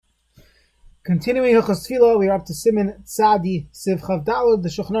Continuing Hilchos Tefillah, we are up to Siman Tzadi Siv Chav Daled. The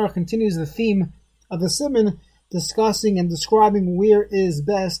Shulchan Aruch continues the theme of the Siman, discussing and describing where is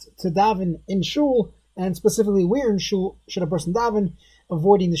best to daven in shul, and specifically where in shul should a person daven,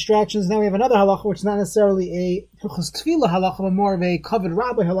 avoiding distractions. Now we have another halacha, which is not necessarily a Hilchos Tefillah halacha, but more of a covered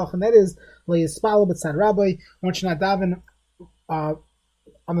rabbi halacha, and that is le'yispalo b'tzad rabbi. One should not daven on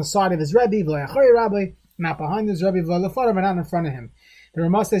the side of his Rebbi, v'le'achari rabbi, not behind his Rebbi, v'le'lefarav, and not in front of him. The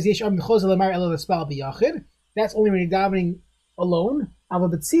Ramah says, Yesh am d'chozel l'mar elo l'spal b'yachid. That's only when you're davening alone. Ava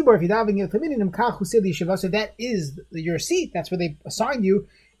b'tzibor, if you're davening in community, kachu sid yeshiva, so that is your seat. That's where they assigned you.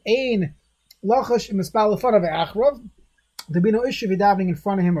 Ein lachash m'spal l'farav ve'achrav. There'd be no issue if you're davening in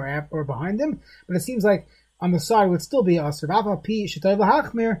front of him or behind him. But it seems like on the side would still be asr. V'afa pi shetoy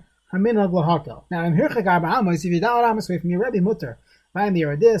l'hachmir haminag l'hakel. Now in hirchak arba amos, if you're davening amos away from your Rebbi mutter, Vayim the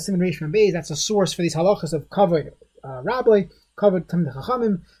Yeradeh, Siman Dirshu MB, that's a source for these halachas of covered rabbi, covered Tamid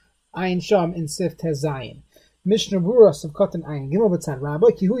Chachamim, Ayin Sham in Sif Tez Zayin. Mishnah Buras of Katan Ayin Gimel B'tzad Rabbi,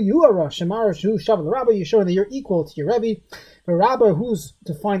 Kihu Yuara Shemar Shu Shavel Rabbi, you're showing that you're equal to your Rebbe. The Rabbi who's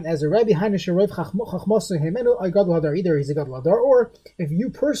defined as a Rebbe, Hainish Rev Chachmasa Hemenu, I Gadol Hadar, either he's a Gadol Hadar, or if you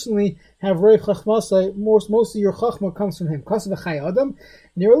personally have Rev Chachmasa, most of your Chachma comes from him. Kasav Chai Adam,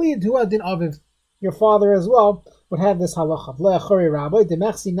 nearly Duha Din Aviv, your father as well would have this halacha. Le'achari rabbi,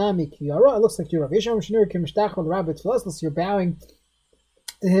 demechsi nami kiyara. It looks like you're Rabbi. Yisham shnur kimshtachol rabbi tfilas. You're bowing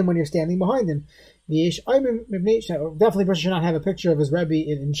to him when you're standing behind him. Definitely, person should not have a picture of his Rebbe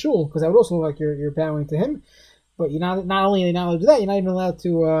in shul, because that would also look like you're bowing to him. But you're not only are you not allowed to do that, you're not even allowed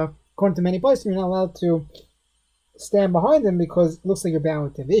to, according to many places, you're not allowed to stand behind him because it looks like you're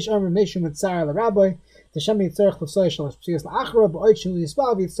bowing to him. He's going to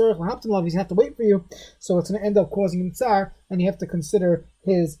have to wait for you, so it's going to end up causing him tsar, and you have to consider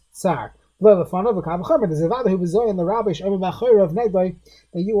his tsar. That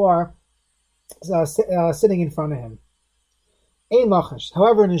you are sitting in front of him.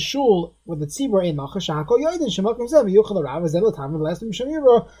 However, in a shul with the tzibur ein lachash,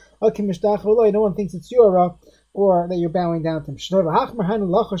 no one thinks it's your or that you're bowing down to him.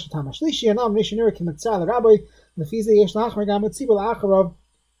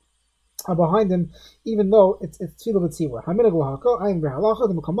 Behind him, even though it's tefillah b'tzibur.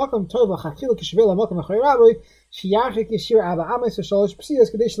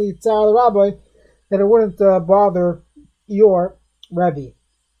 That it wouldn't bother your Rebbe.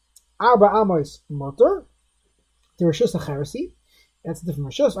 Arba amos motor. The Rishus HaCharisi. That's a different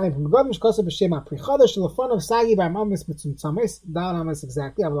Rishus. I am from Gavim Shkosa B'Shema Prichadash Telefon of Sagi by Amos Mitzum Tzamis. Dal Amos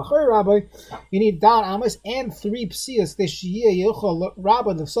exactly. Avalachori Rabbi. You need Dal Amos and 3 psiyas. Deshiyah Yochel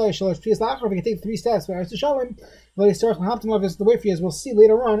Rabbi the Soy Shalosh Psiyas Lachar. If you can take 3 steps, but Eretz Shalom, V'lei Sarach L'Hamtim is the way for you. As we'll see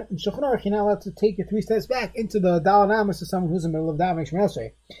later on in Shulchan Aruch, you're not allowed to take your 3 steps back into the Dal Amos to someone who's in the middle of davening Shemel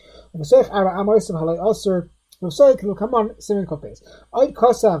Esrei. V'Soich Arba Amos of Halei Osir. V'Soich will come on Siman Kopes. Oid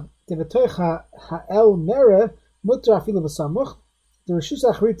Kosav Devetoich Ha'el Mere Mutter Afilu V'Samuch. The Rishus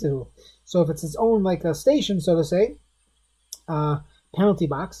Achritahu. So if it's its own like a station, so to say, penalty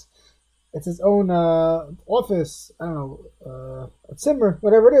box, it's its own office, I don't know, a zimmer,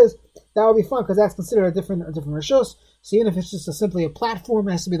 whatever it is, that would be fun because that's considered a different Rishus. So even if it's just simply a platform,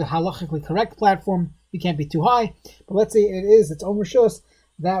 it has to be the halachically correct platform. You can't be too high. But let's say it is its own Rishus,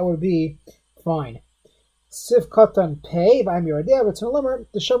 that would be fine. Sif Katan Pei, V'ayim Yeradeh, V'tzon Lemmer,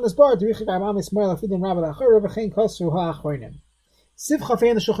 the Shem Bar, D'richik Am Ismail Afidin Rabbi L'achor, V'chein Kosru Ha'achroinim. Siv Chafei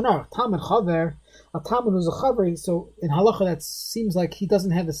in the Shulchan Aruch, Talmud Chaver, a Talmud who's a Chaver, so in Halacha that seems like he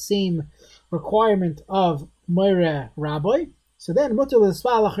doesn't have the same requirement of Moire Rabbi, so then Mutter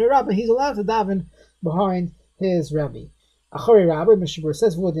L'Sval Achari Rabbi, he's allowed to daven behind his Rebbe. Achari Rabbi, Mishabur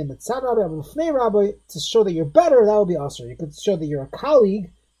says, V'odim Etzad Rabbi, L'fnei Rabbi, to show that you're better, that would be also. You could show that you're a colleague,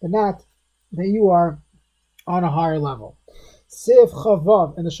 but not that you are on a higher level. Siv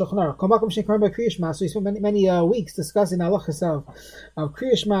Chavav in the Shulchan Aruch. Komakom Shekar by Kriya Shema. So we spent many weeks discussing the halachas of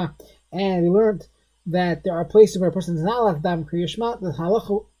Kriya Shema, and we learned that there are places where a person is not allowed to daven Kriya Shema. The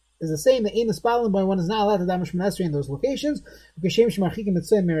halacha is the same. The Ein Espalin, but one is not allowed to daven Shema Esrei in those locations. Geshem Shemarchikim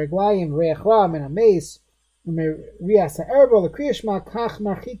Mitzvah Meriglayim Reich Ra Min Ameis Rias Ha'erbo LeKriya Shema Kach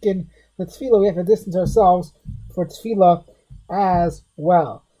Marchikin LeTefillah. We have to distance ourselves for Tefillah as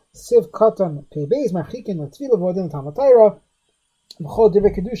well. Siv Katan Pei Beis Marchikin LeTefillah V'odin Talmud Torah.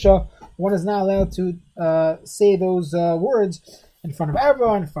 One is not allowed to say those words in front of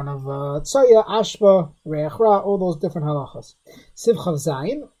everyone, in front of Tzoya, Ashba, Reachra, all those different halachas. Siv Chav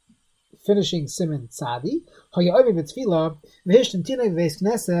Zayin, finishing Siman Tzadi, Haya'ovi B'Tfilah, V'Hishtem Tinei V'Veis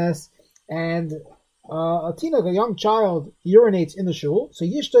Knesses, and A teenager, a young child, urinates in the shul, so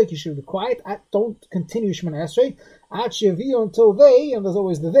yishtoik, you should be quiet. Don't continue Shemana Esrei. Until they, and there's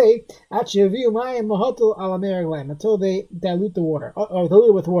always the they, until they dilute the water, or dilute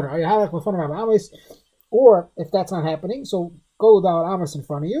it with water. Or if that's not happening, so go down Amos in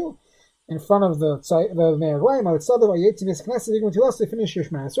front of you, in front of the Meraglaim, to finish your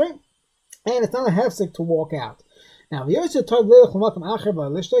Shemana Esrei, and it's not a hefsek to walk out. Now, the Yosef told Leilach L'Makam Acher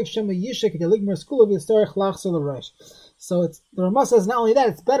Ba'Lishtek Shema Yishek Deligmer School of Yistarech Lachsel Rosh. So the Ramah says not only that,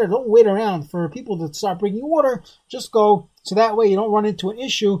 it's better. Don't wait around for people to start bringing water. Just go, so that way you don't run into an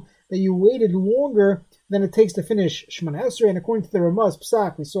issue that you waited longer than it takes to finish Shemana Esrei. And according to the Ramah's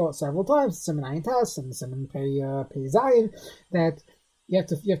Psak, we saw it several times, Siman Ayin Tas and Siman Pei Zayin, that you have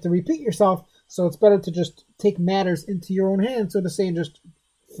to repeat yourself. So it's better to just take matters into your own hands, so to say, and just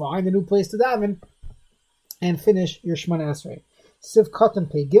find a new place to daven and finish your Shemana Esrei. Siv Katan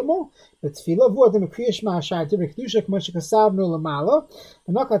Pei Gimel, B'Tfila V'Adam Kriya Shema Shai Tibri Kedusha K'Moshe Kasavnu L'Mala,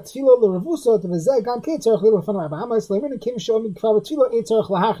 V'Naka Tfila L'Revusa T'V'Zeh Gam Kei Tzarech L'Il L'Fanav Ba'amas L'Emin Kim Sh'Omid K'Var B'Tfila Ei Tzarech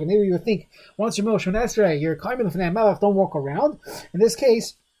L'Hachi. Maybe you would think, once you're Shemana Esrei, you're climbing the L'Fanav Malach, don't walk around. In this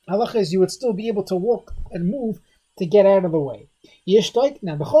case, halacha is you would still be able to walk and move to get out of the way. Yishtoik,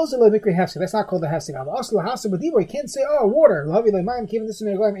 now the chol zelo mikri hefsek. That's not called the hefsek. Al asl hafsek b'dibur. You can't say, oh, water. Lahavi leimayim kivin this in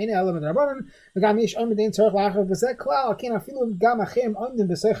reglaim ina elam d'rabanan. V'gam yish on b'dein tzarech la'achav b'zeh klal. Can't afilu gam achem ondim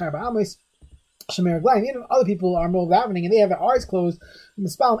b'seichar ba'amis shemer reglaim. Even other people are more davening and they have their eyes closed.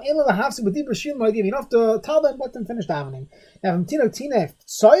 Mispalim ina lahafsek b'dibur shil ma'adim. You don't have to tell them, let them finish davening. Now from tina if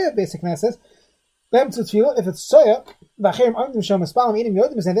soya basically says, if it's soya, and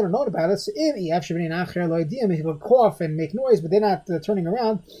they don't know about it, so if he will cough and make noise, but they're not turning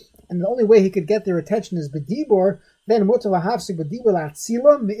around, and the only way he could get their attention is b'dibor, then the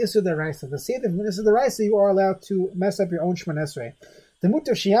same thing, you are allowed to mess up your own Shemana Esrei. The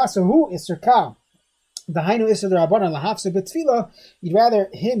mutar shiyasahu is circa. The hainu isur d'Rabbanan lahafsek b'tfila. You'd rather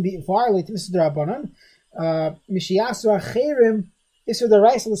him violate isur d'Rabbanan. Mishiyasu acherim. This is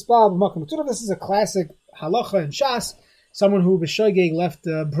a classic halacha in Shas. Someone who b'shogeg left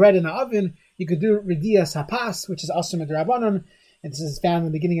bread in the oven, you could do Redias Hapas, which is also Midrabanan, and this is found in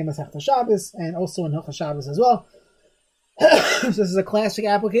the beginning of Masechta Shabbos and also in Hilchos Shabbos as well. So this is a classic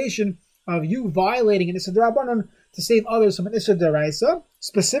application of you violating an Issa D'Rabbanan to save others from an Issa D'Oraisa.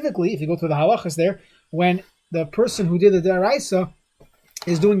 Specifically, if you go through the halachas there, when the person who did the D'Oraisa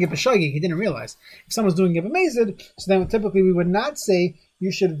is doing it b'shogeg, he didn't realize. If someone's doing it b'mezid, so then typically we would not say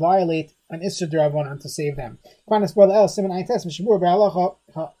you should violate an Isser D'Rabbanan to save them. What is the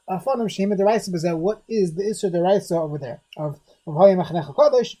Isser D'Oraisa over there? Of Hayim Machnecha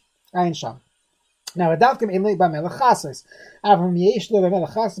Kodesh, Ayin Sham. Now, Adavkim Emlei B'Melech Chasos. Avram Yesh Lo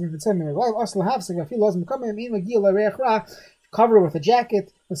B'Melech Chasos, B'Vitzem M'Reglaim, Osla Havsek, V'Afil Lozim B'Kamim, Im Magil L'Reich Ra, cover it with a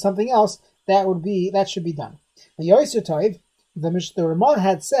jacket, with something else, that should be done. The Yoser Toiv, the Ramah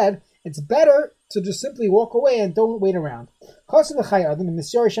had said, it's better to just simply walk away and don't wait around. You have nowhere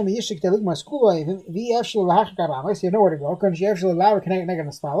to go.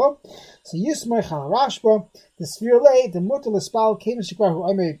 So Yismach Rashba, the Svirle, the Mutal Spal came to Shikar who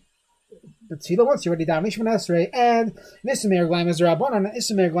I made. But Tfila once you already down Mishman Esrei, and Nisamer Glaim is Rabbanan, and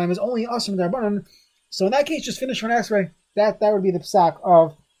Isamer Glaim is only Asim Rabbanan. So in that case, just finish Shemana Esrei. That would be the psak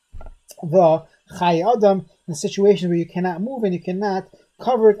of the Chai Adam, in a situation where you cannot move and you cannot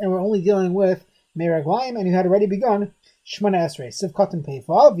cover it, and we're only dealing with Meraglaim, and you had already begun Shemana Esrei. Siv Katan Pei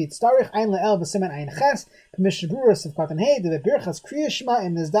Vav, Yitztarich Ein Le'el B'Siman Ein Ches, P'Mishnah Brura Siv Katan Hey, the Birchas Kriya Shema,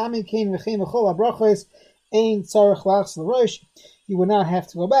 Im Nizdami Kein V'Chein V'Chol HaBrachos, Ein Tzarech Lachs L'Rosh. You would not have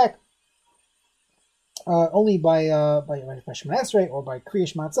to go back only by Shemana Esrei or by Kriya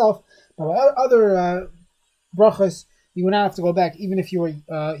Shema itself, but by other brachos, you would not have to go back, even if you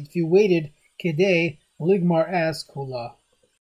waited Kedei Ligmar as Kula.